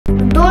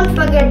Don't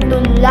forget to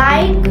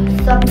like,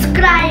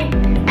 subscribe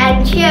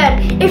and share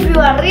if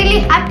you are really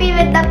happy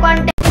with the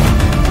content.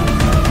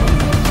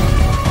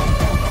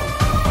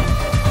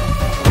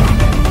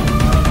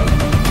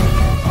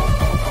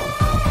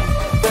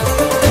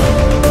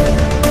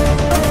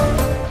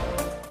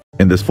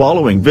 In this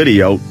following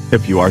video,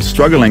 if you are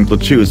struggling to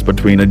choose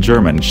between a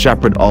German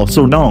Shepherd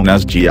also known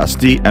as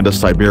GSD and a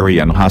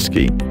Siberian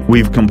Husky,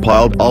 we've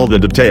compiled all the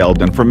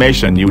detailed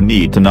information you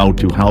need to know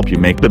to help you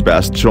make the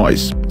best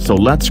choice. So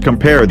let's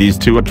compare these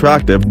two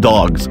attractive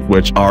dogs,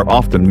 which are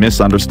often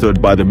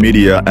misunderstood by the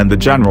media and the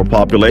general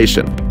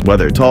population.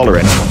 Weather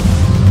tolerant.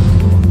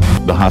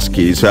 The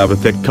Huskies have a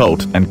thick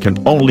coat and can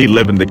only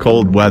live in the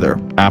cold weather.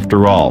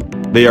 After all,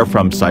 they are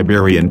from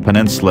Siberian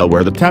Peninsula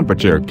where the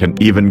temperature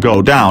can even go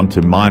down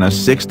to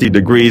 -60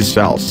 degrees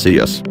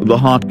Celsius. The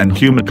hot and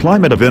humid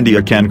climate of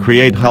India can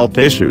create health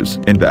issues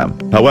in them.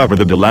 However,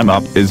 the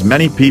dilemma is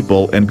many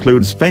people,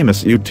 includes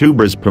famous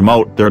YouTubers,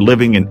 promote their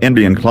living in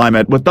Indian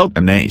climate without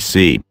an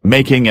AC,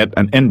 making it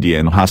an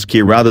Indian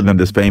Husky rather than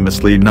this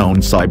famously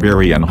known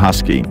Siberian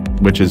Husky,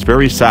 which is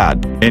very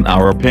sad. In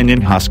our opinion,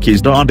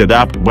 Huskies don't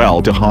adapt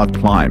well to hot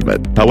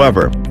climate.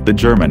 However, the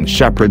German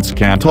Shepherds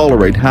can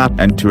tolerate hot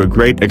and to a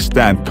great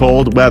extent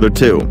cold weather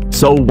too.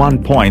 So 1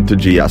 point to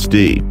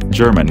GSD,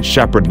 German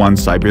Shepherd 1,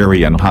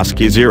 Siberian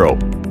Husky 0.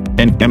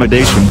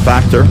 Intimidation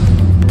factor.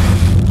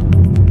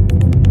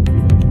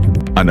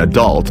 An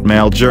adult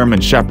male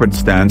German Shepherd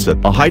stands at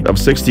a height of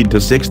 60 to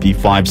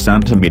 65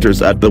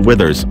 centimeters at the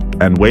withers,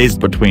 and weighs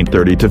between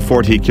 30 to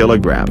 40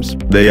 kilograms.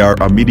 They are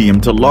a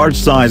medium to large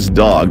sized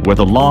dog with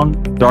a long,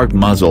 dark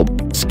muzzle,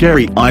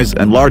 scary eyes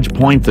and large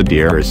pointed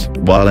ears,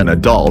 while an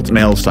adult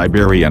male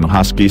Siberian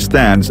Husky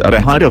stands at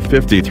a height of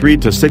 53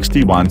 to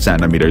 61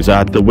 centimeters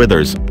at the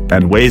withers,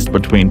 and weighs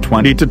between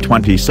 20 to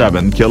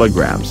 27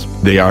 kilograms.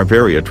 They are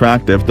very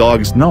attractive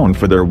dogs known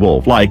for their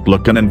wolf-like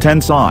look and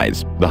intense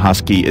eyes. The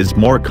Husky is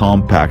more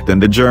compact than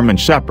the German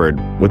Shepherd,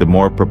 with a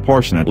more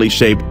proportionately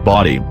shaped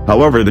body.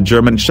 However, the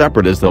German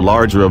Shepherd is the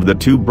larger of the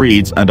two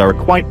breeds and are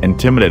quite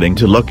intimidating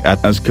to look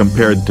at as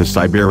compared to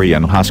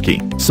Siberian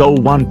Husky. So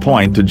 1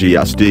 point to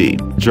GSD,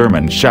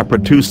 German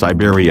Shepherd 2,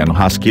 Siberian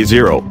Husky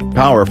 0.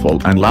 Powerful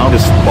and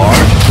loudest bark.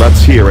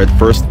 Let's hear it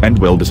first and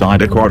we'll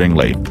decide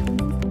accordingly.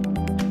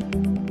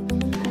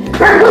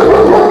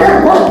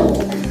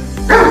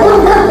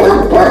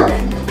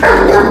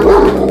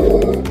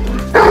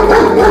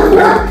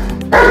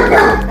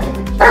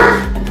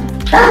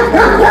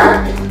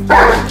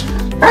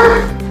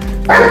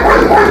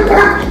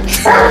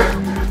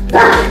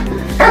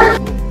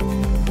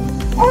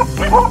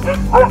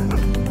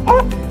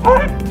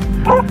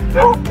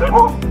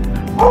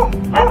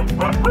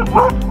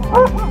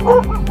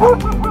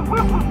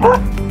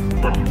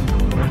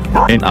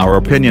 In our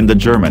opinion, the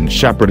German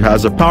Shepherd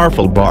has a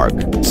powerful bark,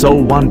 so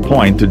 1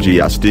 point to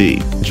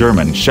GSD,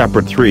 German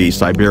Shepherd 3,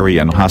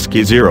 Siberian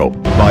Husky 0.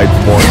 Bite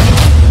force.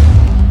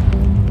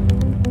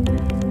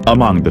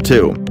 Among the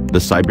two, the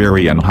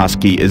Siberian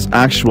Husky is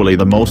actually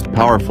the most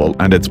powerful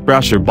and its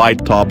pressure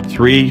bite topped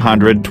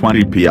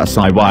 320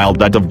 psi while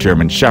that of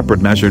German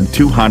Shepherd measured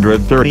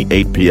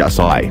 238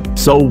 psi.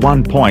 So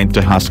 1 point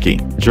to Husky,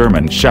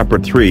 German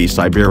Shepherd 3,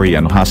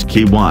 Siberian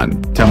Husky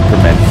 1.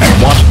 Temperament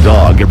and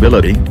watchdog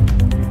ability.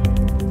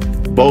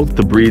 Both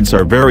the breeds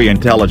are very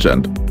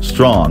intelligent,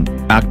 strong,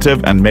 active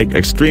and make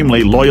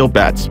extremely loyal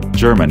pets.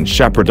 German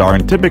Shepherds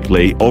aren't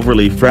typically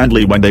overly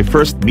friendly when they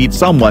first meet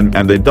someone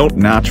and they don't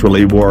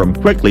naturally warm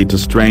quickly to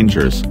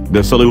strangers.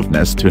 This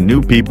aloofness to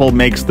new people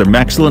makes them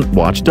excellent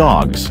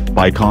watchdogs.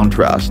 By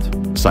contrast,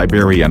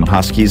 Siberian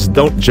Huskies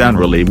don't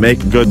generally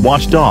make good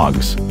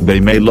watchdogs. They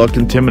may look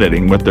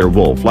intimidating with their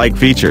wolf-like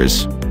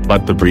features,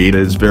 but the breed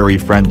is very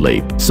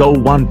friendly. So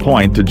 1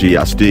 point to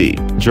GSD,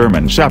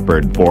 German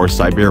Shepherd 4,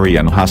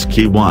 Siberian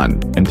Husky 1.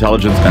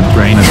 Intelligence and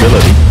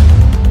trainability.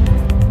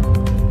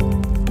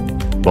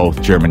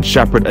 Both German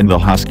Shepherd and the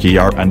Husky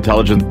are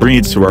intelligent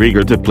breeds who are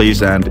eager to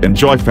please and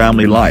enjoy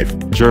family life.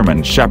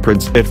 German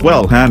Shepherds, if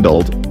well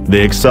handled,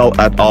 they excel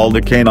at all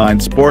the canine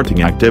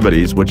sporting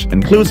activities, which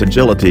includes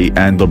agility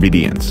and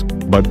obedience,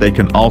 but they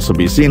can also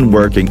be seen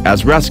working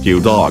as rescue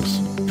dogs,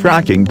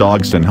 tracking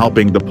dogs and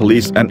helping the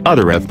police and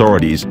other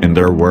authorities in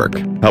their work.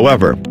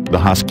 However, the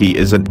Husky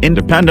is an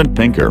independent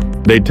thinker.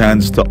 They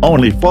tend to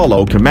only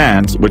follow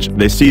commands which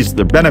they sees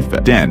the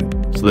benefit in,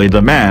 so they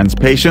demand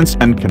patience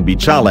and can be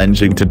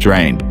challenging to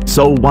train.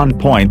 So 1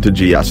 point to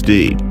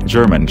GSD,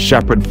 German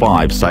Shepherd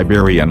 5,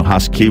 Siberian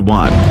Husky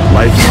 1.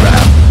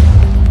 Lifespan.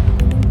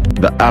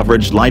 The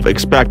average life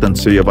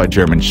expectancy of a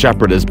German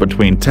Shepherd is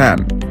between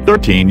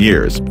 10–13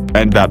 years,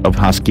 and that of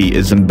Husky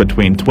is in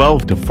between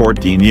 12 to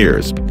 14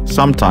 years,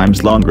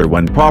 sometimes longer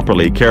when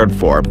properly cared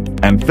for,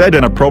 and fed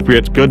an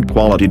appropriate good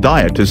quality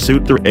diet to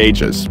suit their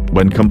ages.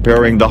 When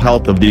comparing the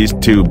health of these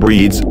two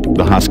breeds,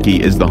 the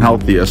Husky is the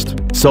healthiest,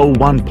 so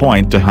 1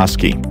 point to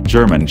Husky,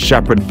 German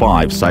Shepherd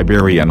 5,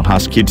 Siberian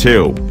Husky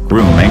 2.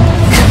 Grooming.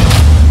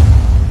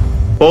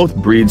 Both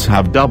breeds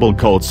have double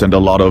coats and a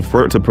lot of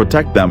fur to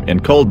protect them in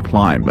cold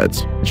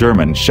climates.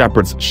 German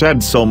Shepherds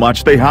shed so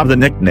much they have the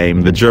nickname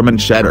the German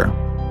Shedder.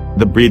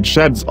 The breed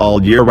sheds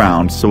all year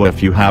round, so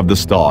if you have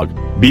this dog,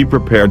 be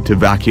prepared to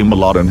vacuum a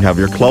lot and have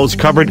your clothes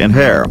covered in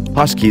hair.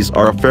 Huskies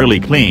are a fairly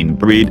clean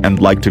breed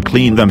and like to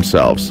clean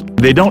themselves.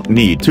 They don't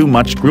need too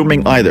much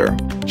grooming either,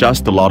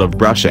 just a lot of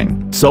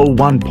brushing. So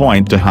 1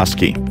 point to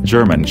Husky.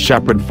 German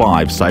Shepherd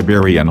 5,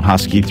 Siberian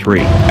Husky 3.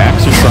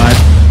 Exercise.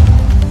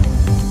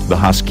 The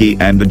Husky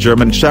and the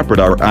German Shepherd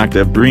are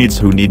active breeds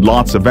who need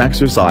lots of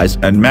exercise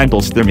and mental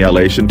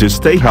stimulation to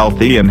stay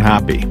healthy and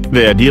happy.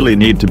 They ideally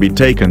need to be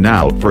taken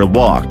out for a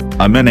walk,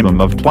 a minimum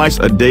of twice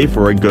a day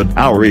for a good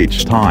hour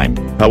each time.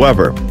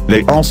 However,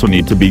 they also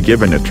need to be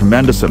given a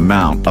tremendous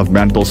amount of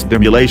mental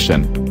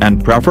stimulation,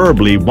 and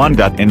preferably one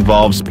that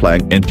involves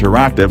playing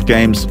interactive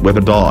games with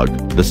a dog.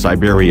 The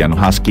Siberian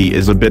Husky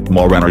is a bit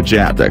more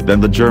energetic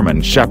than the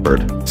German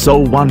Shepherd, so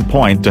 1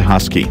 point to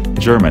Husky.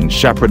 German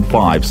Shepherd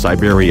 5,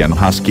 Siberian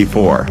Husky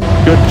 4.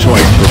 Good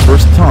choice for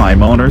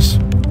first-time owners.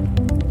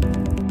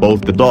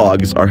 Both the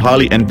dogs are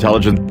highly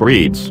intelligent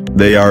breeds.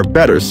 They are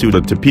better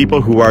suited to people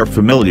who are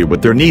familiar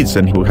with their needs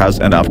and who has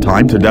enough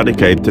time to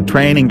dedicate to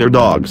training their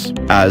dogs.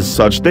 As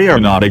such, they are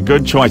not a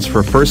good choice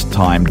for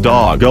first-time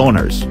dog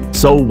owners.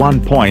 So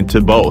 1 point to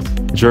both.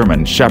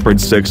 German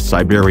Shepherd 6,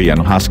 Siberian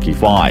Husky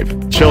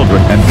 5.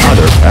 Children and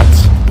other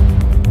pets.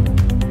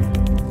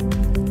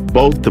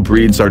 Both the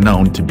breeds are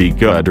known to be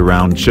good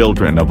around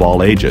children of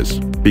all ages,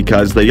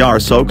 because they are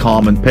so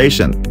calm and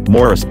patient,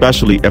 more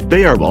especially if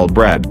they are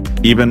well-bred,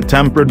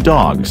 even-tempered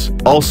dogs.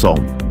 Also,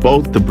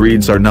 both the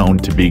breeds are known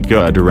to be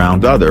good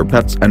around other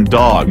pets and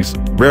dogs,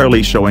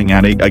 rarely showing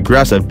any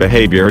aggressive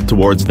behavior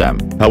towards them.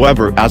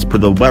 However, as per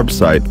the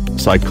website,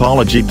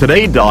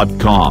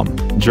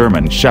 psychologytoday.com,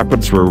 German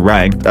Shepherds were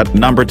ranked at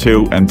number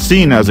 2 and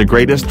seen as the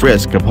greatest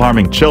risk of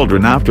harming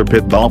children after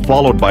Pit Bull,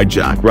 followed by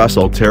Jack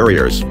Russell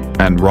Terriers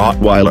and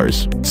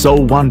Rottweilers. So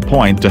 1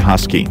 point to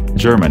Husky.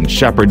 German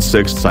Shepherd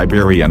 6,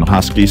 Siberian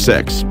Husky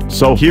 6.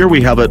 So here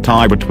we have a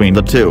tie between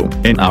the two.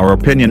 In our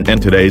opinion, in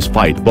today's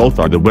fight, both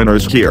are the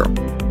winners here.